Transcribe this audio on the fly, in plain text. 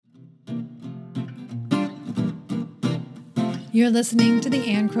You're listening to the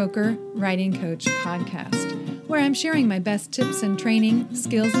Ann Croker Writing Coach podcast, where I'm sharing my best tips and training,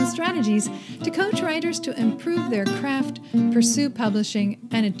 skills, and strategies to coach writers to improve their craft, pursue publishing,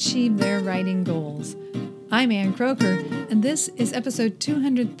 and achieve their writing goals. I'm Ann Croker, and this is episode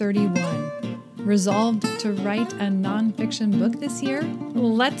 231. Resolved to write a nonfiction book this year?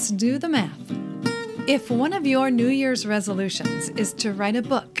 Let's do the math. If one of your New Year's resolutions is to write a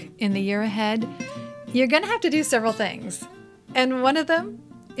book in the year ahead, you're going to have to do several things. And one of them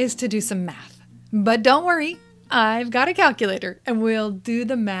is to do some math. But don't worry, I've got a calculator and we'll do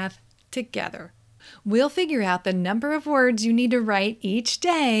the math together. We'll figure out the number of words you need to write each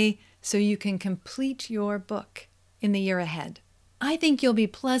day so you can complete your book in the year ahead. I think you'll be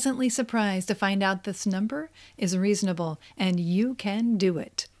pleasantly surprised to find out this number is reasonable and you can do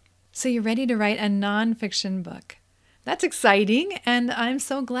it. So you're ready to write a nonfiction book. That's exciting, and I'm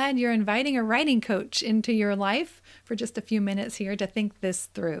so glad you're inviting a writing coach into your life for just a few minutes here to think this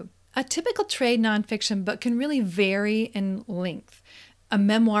through. A typical trade nonfiction book can really vary in length. A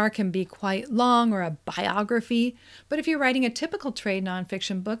memoir can be quite long or a biography, but if you're writing a typical trade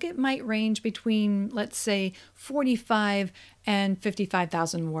nonfiction book, it might range between, let's say, 45 and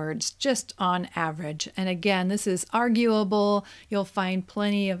 55,000 words, just on average. And again, this is arguable. You'll find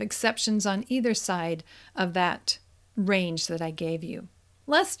plenty of exceptions on either side of that range that I gave you.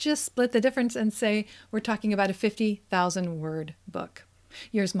 Let's just split the difference and say we're talking about a 50,000 word book.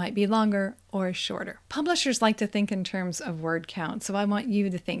 Yours might be longer or shorter. Publishers like to think in terms of word count, so I want you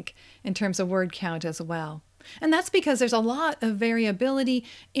to think in terms of word count as well. And that's because there's a lot of variability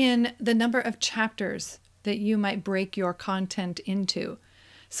in the number of chapters that you might break your content into.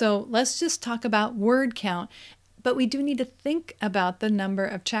 So let's just talk about word count. But we do need to think about the number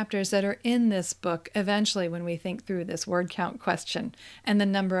of chapters that are in this book eventually when we think through this word count question and the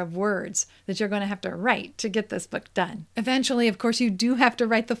number of words that you're going to have to write to get this book done. Eventually, of course, you do have to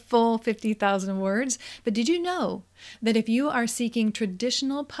write the full 50,000 words. But did you know that if you are seeking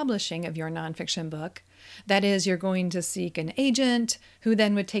traditional publishing of your nonfiction book, that is, you're going to seek an agent who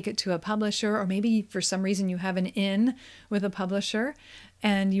then would take it to a publisher, or maybe for some reason you have an in with a publisher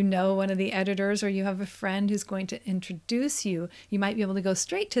and you know one of the editors, or you have a friend who's going to introduce you, you might be able to go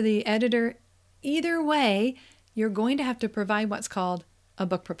straight to the editor. Either way, you're going to have to provide what's called a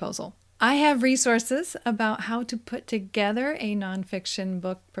book proposal. I have resources about how to put together a nonfiction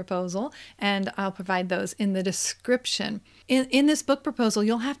book proposal, and I'll provide those in the description. In this book proposal,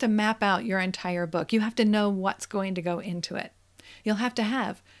 you'll have to map out your entire book. You have to know what's going to go into it. You'll have to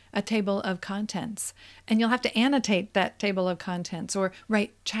have a table of contents, and you'll have to annotate that table of contents or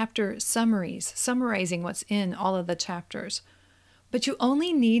write chapter summaries, summarizing what's in all of the chapters. But you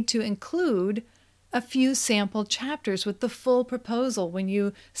only need to include a few sample chapters with the full proposal when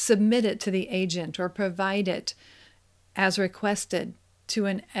you submit it to the agent or provide it as requested to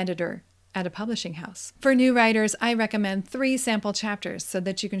an editor at a publishing house. For new writers, I recommend 3 sample chapters so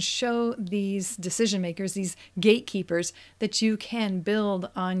that you can show these decision makers, these gatekeepers, that you can build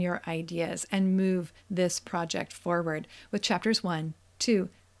on your ideas and move this project forward with chapters 1, 2,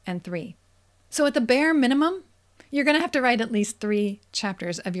 and 3. So at the bare minimum, you're going to have to write at least 3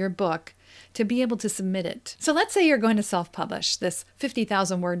 chapters of your book to be able to submit it. So let's say you're going to self-publish this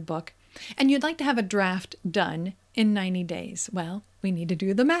 50,000 word book and you'd like to have a draft done in 90 days. Well, we need to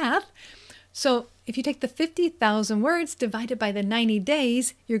do the math. So if you take the 50,000 words divided by the 90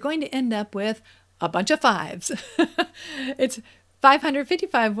 days, you're going to end up with a bunch of 5s. It's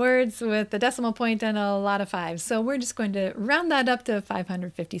 555 words with a decimal point and a lot of 5s. So we're just going to round that up to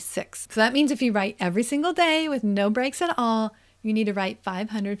 556. So that means if you write every single day with no breaks at all, you need to write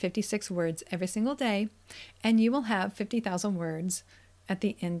 556 words every single day, and you will have 50,000 words at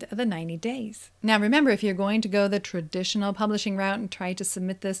the end of the 90 days. Now remember, if you're going to go the traditional publishing route and try to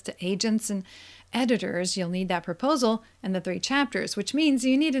submit this to agents and editors, you'll need that proposal and the 3 chapters, which means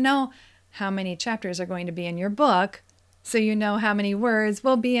you need to know how many chapters are going to be in your book so you know how many words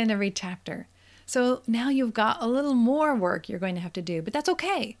will be in every chapter. So now you've got a little more work you're going to have to do, but that's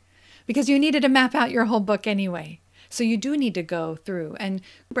okay because you needed to map out your whole book anyway. So you do need to go through and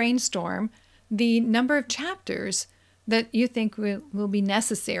brainstorm the number of chapters that you think will be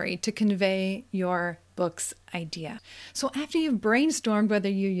necessary to convey your book's idea. So after you've brainstormed whether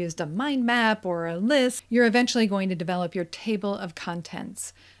you used a mind map or a list, you're eventually going to develop your table of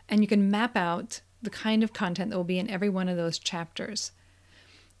contents, and you can map out the kind of content that will be in every one of those chapters.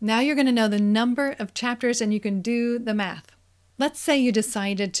 Now you're going to know the number of chapters and you can do the math. Let's say you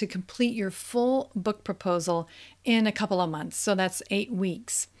decided to complete your full book proposal in a couple of months, so that's 8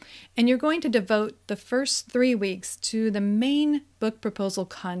 weeks. And you're going to devote the first 3 weeks to the main book proposal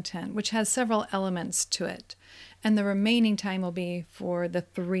content, which has several elements to it. And the remaining time will be for the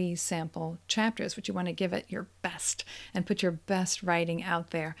 3 sample chapters, which you want to give it your best and put your best writing out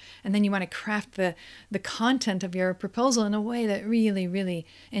there. And then you want to craft the content of your proposal in a way that really, really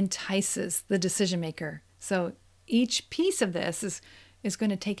entices the decision maker. So each piece of this is going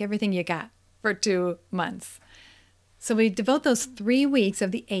to take everything you got for 2 months. So we devote those 3 weeks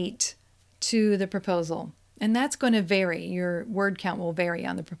of the 8 to the proposal. And that's going to vary. Your word count will vary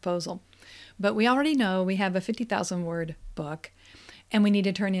on the proposal. But we already know we have a 50,000 word book and we need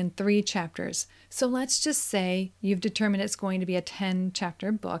to turn in 3 chapters. So let's just say you've determined it's going to be a 10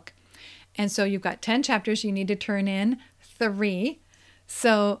 chapter book. And so you've got 10 chapters, you need to turn in 3.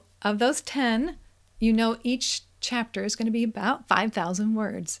 So of those 10, you know each chapter is going to be about 5,000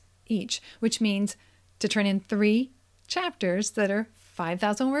 words each, which means to turn in 3 chapters that are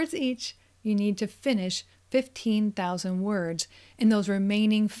 5,000 words each, you need to finish 15,000 words in those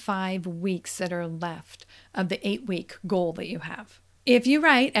remaining 5 weeks that are left of the 8-week goal that you have. If you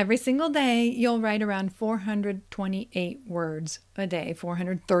write every single day, you'll write around 428 words a day,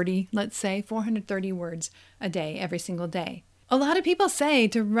 430, let's say, 430 words a day every single day. A lot of people say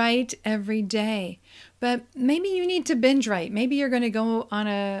to write every day, but maybe you need to binge write. Maybe you're going to go on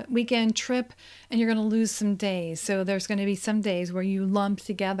a weekend trip and you're going to lose some days. So there's going to be some days where you lump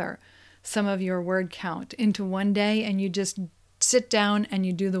together some of your word count into one day and you just sit down and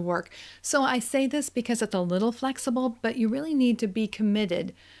you do the work. So I say this because it's a little flexible, but you really need to be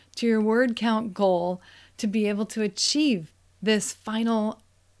committed to your word count goal to be able to achieve this final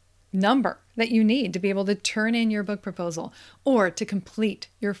number that you need to be able to turn in your book proposal or to complete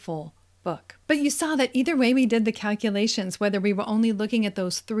your full book. But you saw that either way we did the calculations, whether we were only looking at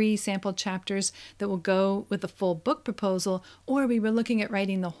those 3 sample chapters that will go with the full book proposal, or we were looking at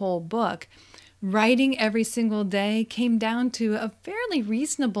writing the whole book, writing every single day came down to a fairly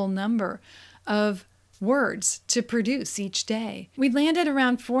reasonable number of words to produce each day. We landed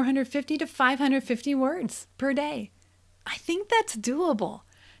around 450 to 550 words per day. I think that's doable.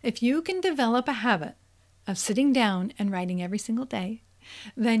 If you can develop a habit of sitting down and writing every single day,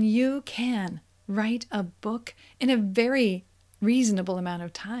 then you can write a book in a very reasonable amount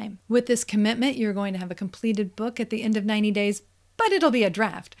of time. With this commitment, you're going to have a completed book at the end of 90 days, but it'll be a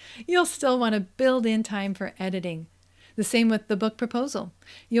draft. You'll still want to build in time for editing. The same with the book proposal.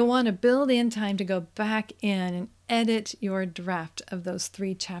 You'll want to build in time to go back in and edit your draft of those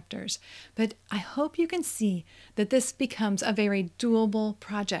 3 chapters. But I hope you can see that this becomes a very doable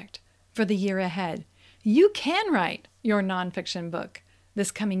project for the year ahead. You can write your nonfiction book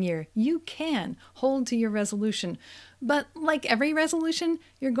this coming year. You can hold to your resolution. But like every resolution,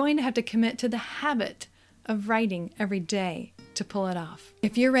 you're going to have to commit to the habit of writing every day to pull it off.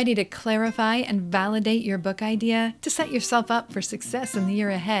 If you're ready to clarify and validate your book idea to set yourself up for success in the year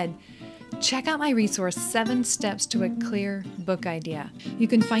ahead, check out my resource, 7 Steps to a Clear Book Idea. You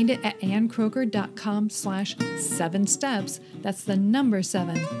can find it at anncroker.com/7 steps. That's the number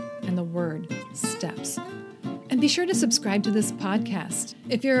 7 and the word steps. And be sure to subscribe to this podcast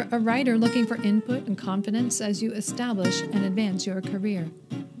if you're a writer looking for input and confidence as you establish and advance your career.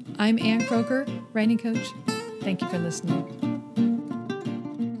 I'm Ann Croker, writing coach. Thank you for listening.